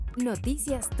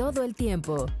Noticias todo el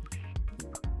tiempo.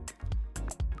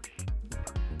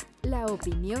 La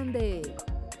opinión de...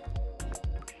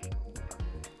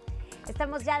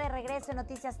 Estamos ya de regreso en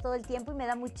Noticias todo el tiempo y me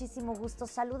da muchísimo gusto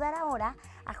saludar ahora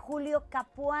a Julio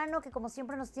Capuano, que como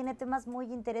siempre nos tiene temas muy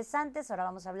interesantes. Ahora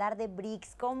vamos a hablar de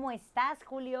BRICS. ¿Cómo estás,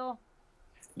 Julio?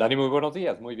 Dani, muy buenos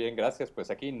días, muy bien, gracias. Pues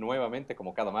aquí nuevamente,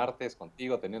 como cada martes,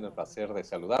 contigo, teniendo el placer de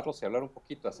saludarlos y hablar un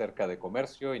poquito acerca de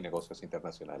comercio y negocios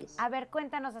internacionales. A ver,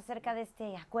 cuéntanos acerca de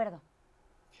este acuerdo.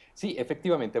 Sí,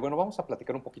 efectivamente. Bueno, vamos a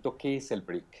platicar un poquito qué es el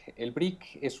BRIC. El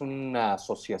BRIC es una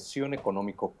asociación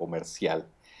económico-comercial.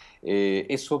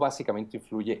 Eso básicamente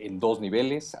influye en dos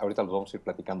niveles, ahorita los vamos a ir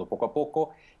platicando poco a poco,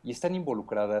 y están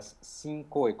involucradas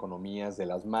 5 economías de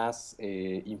las más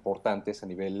importantes a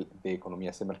nivel de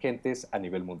economías emergentes a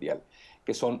nivel mundial,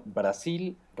 que son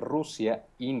Brasil, Rusia,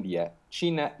 India,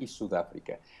 China y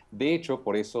Sudáfrica. De hecho,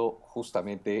 por eso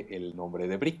justamente el nombre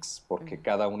de BRICS, porque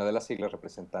cada una de las siglas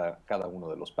representa cada uno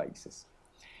de los países.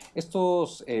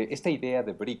 Esta idea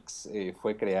de BRICS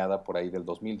fue creada por ahí del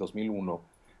 2000-2001,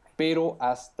 pero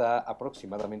hasta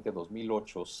aproximadamente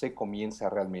 2008 se comienza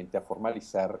realmente a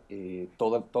formalizar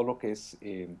todo lo que es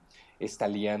esta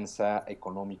alianza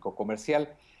económico-comercial.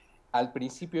 Al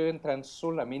principio entran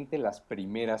solamente las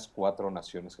primeras 4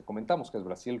 naciones que comentamos, que es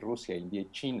Brasil, Rusia, India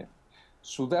y China.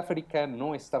 Sudáfrica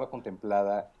no estaba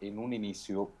contemplada en un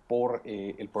inicio por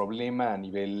el problema a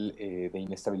nivel de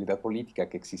inestabilidad política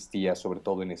que existía, sobre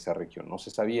todo en esa región. No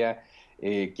se sabía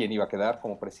quién iba a quedar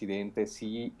como presidente,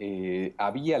 si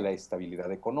había la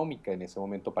estabilidad económica en ese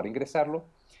momento para ingresarlo.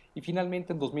 Y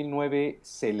finalmente en 2009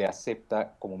 se le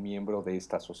acepta como miembro de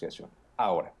esta asociación.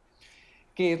 Ahora,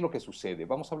 ¿qué es lo que sucede?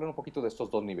 Vamos a hablar un poquito de estos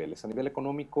dos niveles, a nivel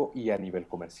económico y a nivel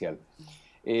comercial.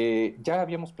 Ya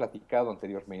habíamos platicado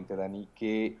anteriormente, Dani,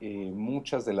 que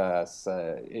muchas de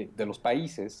los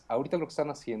países ahorita lo que están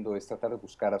haciendo es tratar de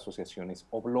buscar asociaciones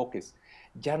o bloques,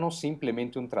 ya no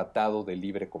simplemente un tratado de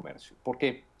libre comercio,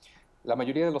 porque la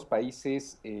mayoría de los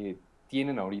países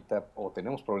tienen ahorita o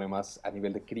tenemos problemas a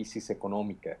nivel de crisis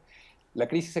económica. La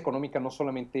crisis económica no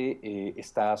solamente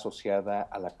está asociada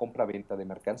a la compra-venta de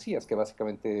mercancías, que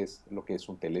básicamente es lo que es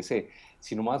un TLC,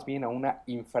 sino más bien a una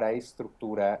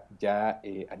infraestructura ya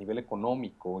a nivel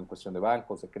económico, en cuestión de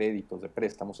bancos, de créditos, de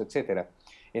préstamos, etcétera,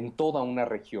 en toda una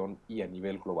región y a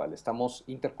nivel global. Estamos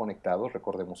interconectados,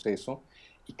 recordemos eso,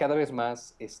 y cada vez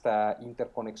más esta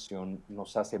interconexión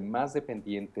nos hace más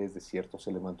dependientes de ciertos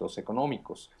elementos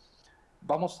económicos.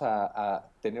 Vamos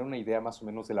a tener una idea más o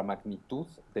menos de la magnitud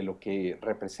de lo que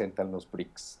representan los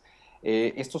BRICS.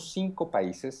 Estos 5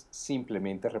 países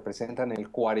simplemente representan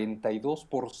el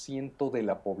 42% de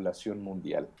la población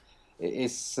mundial.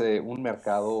 Es un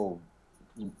mercado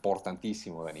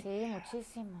importantísimo, Dani. Sí,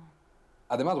 muchísimo.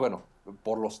 Además, bueno,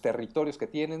 por los territorios que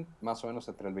tienen, más o menos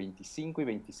entre el 25 y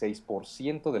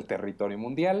 26% del territorio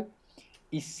mundial,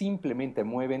 y simplemente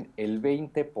mueven el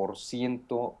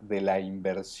 20% de la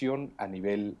inversión a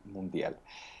nivel mundial.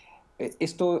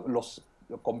 Esto lo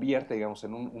convierte, digamos,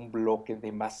 en un bloque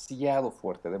demasiado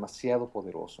fuerte, demasiado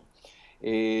poderoso.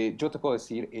 Yo te puedo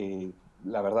decir,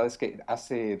 la verdad es que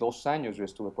hace 2 años yo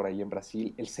estuve por ahí en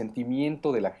Brasil, el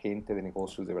sentimiento de la gente de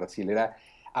negocios de Brasil era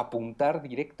apuntar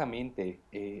directamente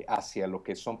hacia lo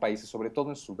que son países, sobre todo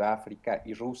en Sudáfrica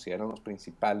y Rusia, eran los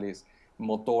principales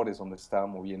motores donde se estaba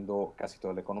moviendo casi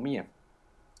toda la economía.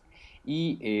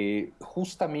 Y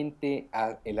justamente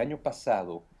el año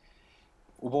pasado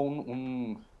hubo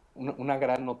una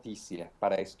gran noticia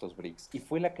para estos BRICS y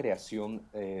fue la creación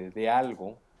de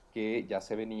algo que ya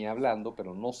se venía hablando,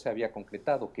 pero no se había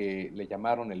concretado, que le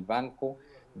llamaron el Banco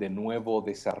de Nuevo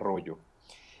Desarrollo.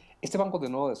 Este Banco de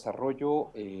Nuevo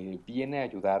Desarrollo viene a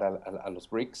ayudar a los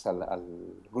BRICS, al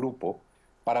grupo,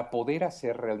 para poder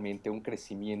hacer realmente un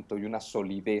crecimiento y una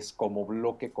solidez como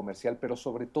bloque comercial, pero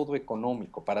sobre todo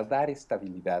económico, para dar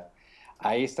estabilidad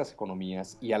a estas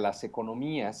economías y a las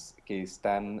economías que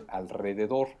están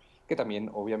alrededor, que también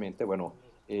obviamente, bueno,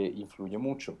 influye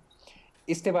mucho.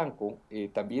 Este banco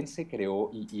también se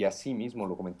creó y así mismo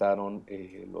lo comentaron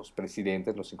los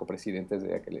presidentes, los 5 presidentes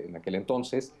en aquel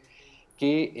entonces,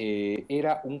 que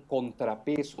era un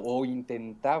contrapeso o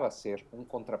intentaba ser un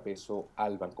contrapeso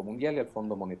al Banco Mundial y al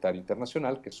Fondo Monetario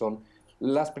Internacional, que son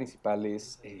las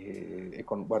principales,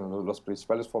 bueno, los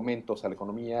principales fomentos a la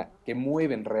economía que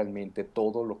mueven realmente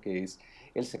todo lo que es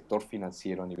el sector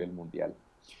financiero a nivel mundial.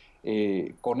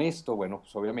 Con esto, bueno,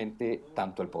 pues obviamente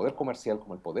tanto el poder comercial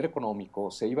como el poder económico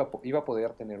iba a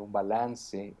poder tener un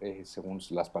balance, según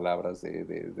las palabras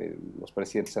de los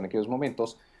presidentes en aquellos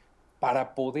momentos,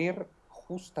 para poder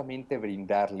justamente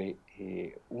brindarle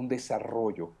un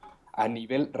desarrollo a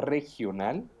nivel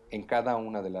regional en cada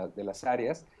una de las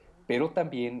áreas, pero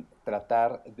también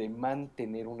tratar de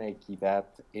mantener una equidad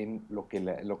en lo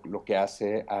que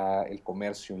hace al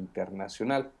comercio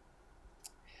internacional.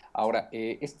 Ahora,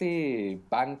 este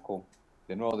banco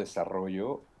de nuevo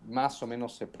desarrollo, más o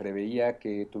menos se preveía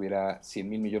que tuviera 100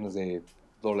 mil millones de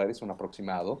dólares, un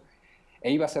aproximado,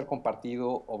 e iba a ser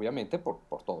compartido, obviamente, por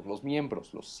todos los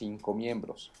miembros, los 5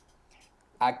 miembros.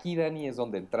 Aquí, Dani, es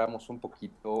donde entramos un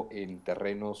poquito en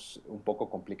terrenos un poco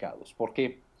complicados,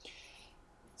 porque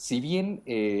si bien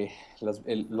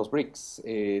los BRICS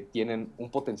tienen un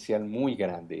potencial muy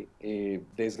grande,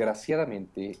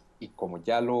 desgraciadamente, y como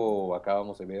ya lo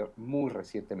acabamos de ver muy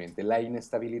recientemente, la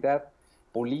inestabilidad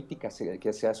política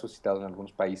que se ha suscitado en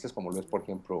algunos países, como lo es, por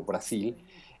ejemplo, Brasil,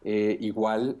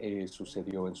 igual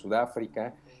sucedió en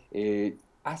Sudáfrica,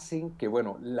 hacen que,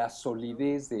 bueno, la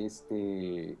solidez de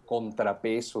este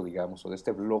contrapeso, digamos, o de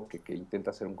este bloque que intenta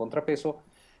hacer un contrapeso,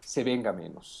 se venga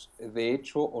menos. De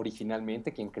hecho,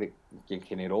 originalmente quien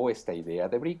generó esta idea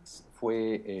de BRICS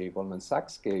fue Goldman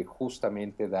Sachs, que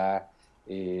justamente da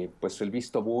pues el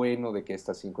visto bueno de que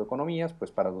estas 5 economías, pues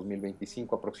para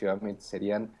 2025 aproximadamente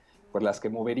serían pues las que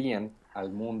moverían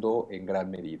al mundo en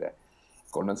gran medida.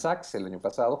 Goldman Sachs el año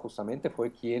pasado justamente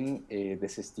fue quien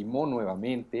desestimó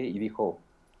nuevamente y dijo,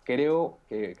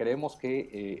 creemos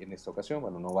que en esta ocasión,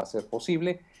 bueno, no va a ser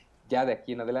posible. Ya de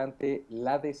aquí en adelante,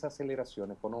 la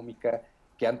desaceleración económica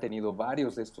que han tenido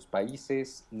varios de estos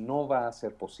países no va a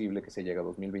ser posible que se llegue a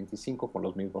 2025 con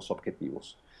los mismos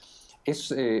objetivos.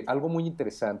 Es algo muy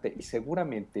interesante y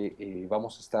seguramente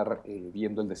vamos a estar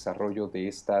viendo el desarrollo de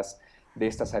estas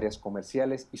áreas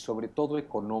comerciales y sobre todo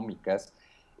económicas,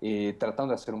 tratando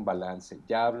de hacer un balance.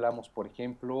 Ya hablamos, por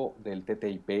ejemplo, del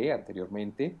TTIP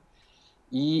anteriormente,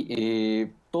 y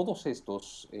todos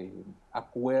estos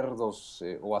acuerdos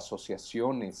o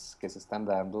asociaciones que se están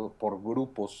dando por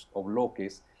grupos o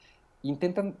bloques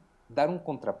intentan dar un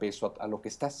contrapeso a lo que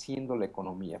está haciendo la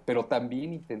economía, pero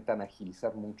también intentan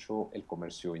agilizar mucho el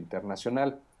comercio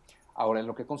internacional. Ahora, en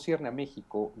lo que concierne a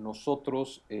México,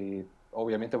 nosotros,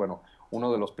 obviamente, bueno, uno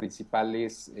de los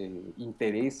principales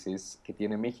intereses que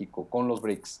tiene México con los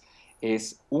BRICS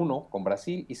es, uno, con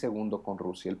Brasil y segundo, con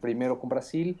Rusia. El primero con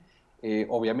Brasil,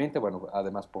 obviamente, bueno,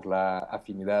 además por la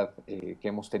afinidad que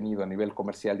hemos tenido a nivel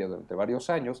comercial ya durante varios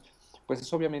años, pues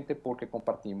es obviamente porque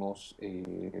compartimos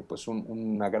pues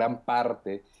una gran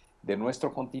parte de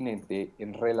nuestro continente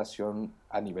en relación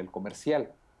a nivel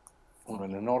comercial, uno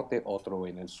en el norte, otro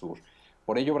en el sur.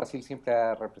 Por ello, Brasil siempre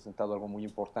ha representado algo muy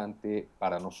importante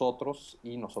para nosotros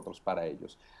y nosotros para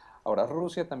ellos. Ahora,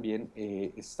 Rusia también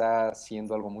está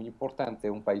siendo algo muy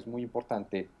importante, un país muy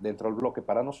importante dentro del bloque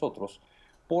para nosotros,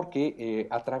 porque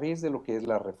a través de lo que es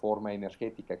la reforma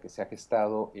energética que se ha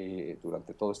gestado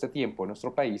durante todo este tiempo en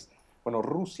nuestro país, bueno,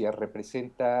 Rusia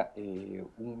representa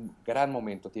un gran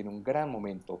momento, tiene un gran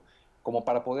momento como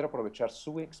para poder aprovechar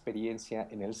su experiencia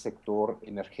en el sector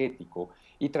energético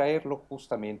y traerlo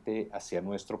justamente hacia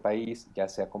nuestro país, ya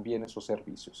sea con bienes o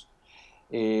servicios.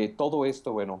 Todo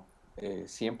esto, bueno,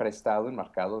 siempre ha estado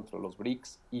enmarcado entre los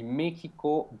BRICS y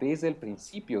México desde el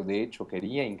principio, de hecho,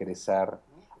 quería ingresar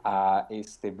a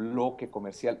este bloque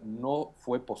comercial. No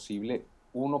fue posible,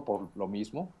 uno por lo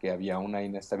mismo, que había una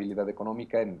inestabilidad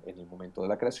económica en el momento de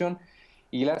la creación,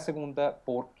 y la segunda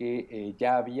porque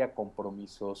ya había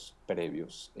compromisos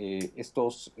previos.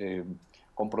 Estos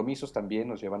compromisos también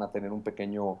nos llevan a tener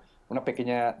una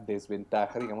pequeña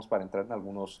desventaja, digamos, para entrar en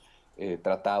algunos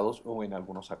tratados o en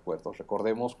algunos acuerdos.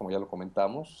 Recordemos, como ya lo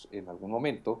comentamos en algún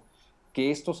momento, que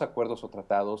estos acuerdos o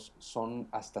tratados son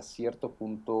hasta cierto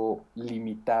punto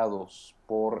limitados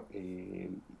por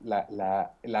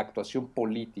la actuación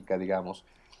política, digamos,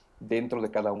 dentro de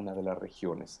cada una de las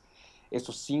regiones.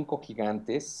 Estos 5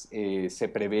 gigantes se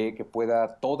prevé que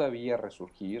pueda todavía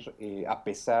resurgir a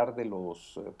pesar de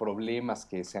los problemas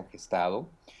que se han gestado.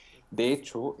 De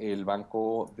hecho, el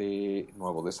Banco de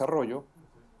Nuevo Desarrollo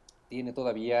tiene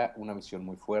todavía una misión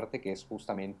muy fuerte, que es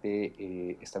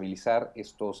justamente estabilizar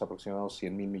estos aproximados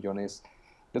 100 mil millones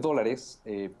de dólares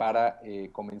para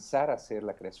comenzar a hacer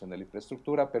la creación de la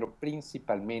infraestructura, pero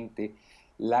principalmente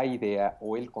la idea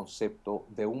o el concepto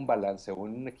de un balance o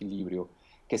un equilibrio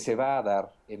que se va a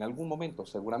dar en algún momento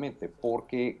seguramente,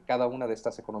 porque cada una de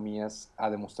estas economías ha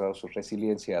demostrado su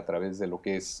resiliencia a través de lo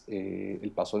que es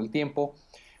el paso del tiempo,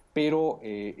 pero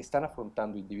están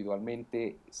afrontando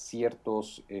individualmente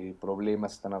ciertos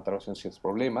problemas, están atravesando ciertos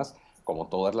problemas, como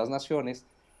todas las naciones,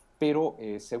 pero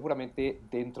seguramente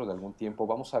dentro de algún tiempo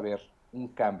vamos a ver un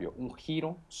cambio, un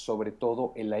giro, sobre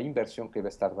todo en la inversión que va a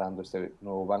estar dando este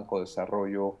nuevo Banco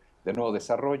de Nuevo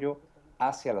Desarrollo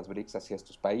hacia las BRICS, hacia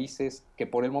estos países, que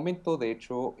por el momento, de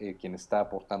hecho, quien está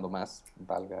aportando más,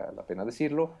 valga la pena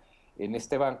decirlo, En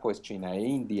este banco es China e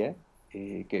India,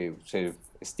 que se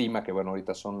estima que, bueno,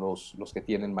 ahorita son los que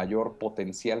tienen mayor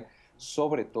potencial,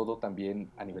 sobre todo también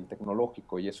a nivel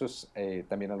tecnológico, y eso es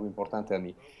también algo importante,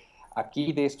 Dani.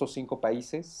 Aquí de estos 5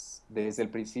 países, desde el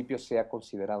principio se ha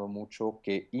considerado mucho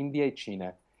que India y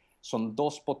China son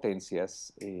dos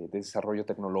potencias de desarrollo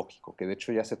tecnológico, que de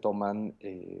hecho ya se toman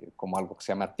como algo que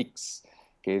se llama TICS,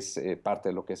 que es parte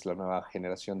de lo que es la nueva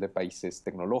generación de países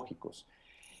tecnológicos.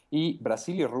 Y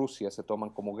Brasil y Rusia se toman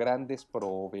como grandes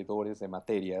proveedores de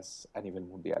materias a nivel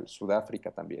mundial,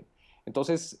 Sudáfrica también.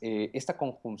 Entonces, esta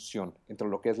conjunción entre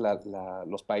lo que es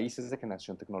los países de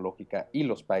generación tecnológica y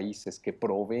los países que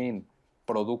proveen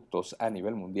productos a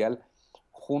nivel mundial,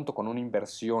 junto con una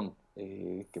inversión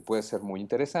que puede ser muy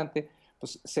interesante,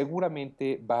 pues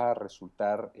seguramente va a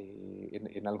resultar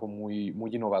en algo muy,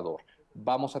 muy innovador.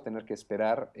 Vamos a tener que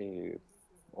esperar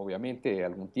obviamente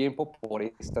algún tiempo por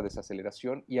esta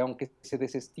desaceleración, y aunque se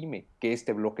desestime que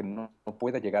este bloque no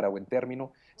pueda llegar a buen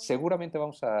término, seguramente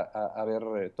vamos a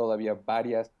ver todavía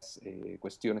varias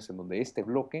cuestiones en donde este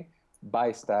bloque va a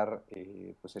estar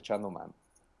pues echando mano.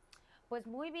 Pues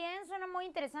muy bien, suena muy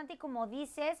interesante y como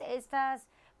dices, estas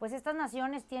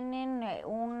naciones tienen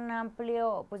un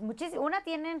amplio, pues muchísimo,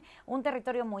 tienen un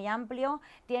territorio muy amplio,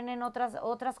 tienen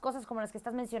otras cosas como las que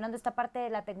estás mencionando, esta parte de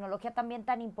la tecnología también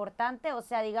tan importante, o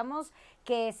sea, digamos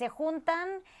que se juntan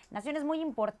naciones muy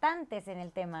importantes en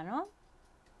el tema, ¿no?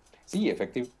 Sí,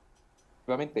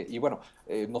 efectivamente. Y bueno,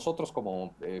 nosotros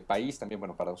como país también,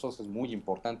 bueno, para nosotros es muy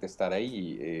importante estar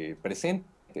ahí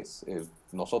presentes.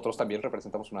 Nosotros también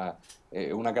representamos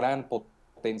una gran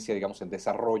potencia, digamos, en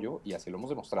desarrollo, y así lo hemos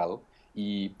demostrado,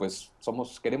 y pues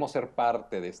queremos ser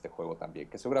parte de este juego también,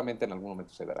 que seguramente en algún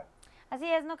momento se dará. Así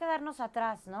es, no quedarnos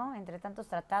atrás, ¿no? Entre tantos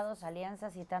tratados,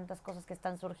 alianzas y tantas cosas que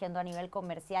están surgiendo a nivel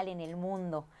comercial y en el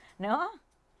mundo, ¿no?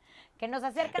 Que nos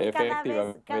acercan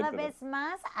cada vez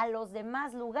más a los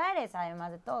demás lugares,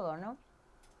 además de todo, ¿no?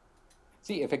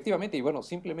 Sí, efectivamente, y bueno,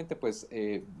 simplemente pues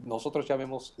nosotros ya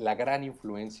vemos la gran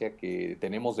influencia que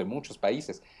tenemos de muchos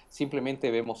países.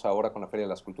 Simplemente vemos ahora con la Feria de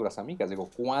las Culturas Amigas, digo,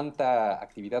 cuánta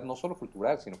actividad no solo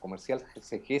cultural, sino comercial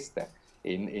se gesta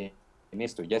en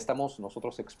esto. Ya estamos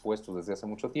nosotros expuestos desde hace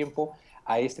mucho tiempo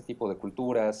a este tipo de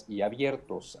culturas y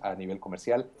abiertos a nivel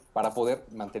comercial para poder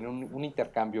mantener un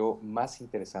intercambio más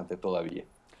interesante todavía.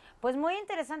 Pues muy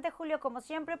interesante, Julio. Como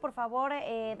siempre, por favor,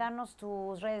 danos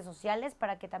tus redes sociales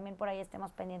para que también por ahí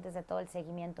estemos pendientes de todo el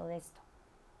seguimiento de esto.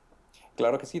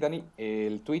 Claro que sí, Dani.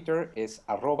 El Twitter es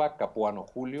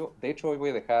 @capuanojulio. De hecho, hoy voy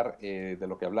a dejar de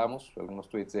lo que hablamos, algunos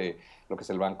tweets de lo que es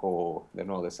el Banco de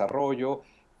Nuevo Desarrollo,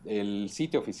 el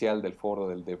sitio oficial del foro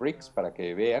de BRICS para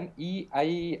que vean. Y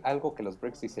hay algo que los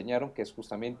BRICS diseñaron, que es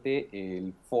justamente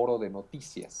el foro de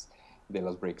noticias de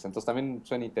los BRICS. Entonces también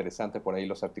suena interesante por ahí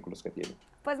los artículos que tienen.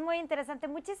 Pues muy interesante.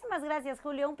 Muchísimas gracias,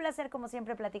 Julio. Un placer, como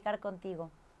siempre, platicar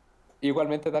contigo.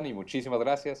 Igualmente, Dani, muchísimas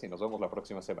gracias y nos vemos la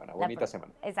próxima semana. Bonita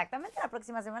semana. Exactamente, la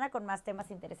próxima semana con más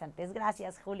temas interesantes.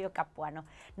 Gracias, Julio Capuano.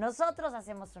 Nosotros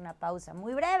hacemos una pausa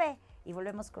muy breve y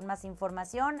volvemos con más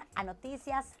información a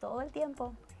Noticias Todo el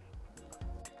Tiempo.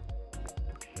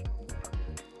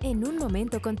 En un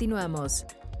momento continuamos.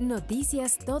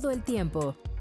 Noticias Todo el Tiempo.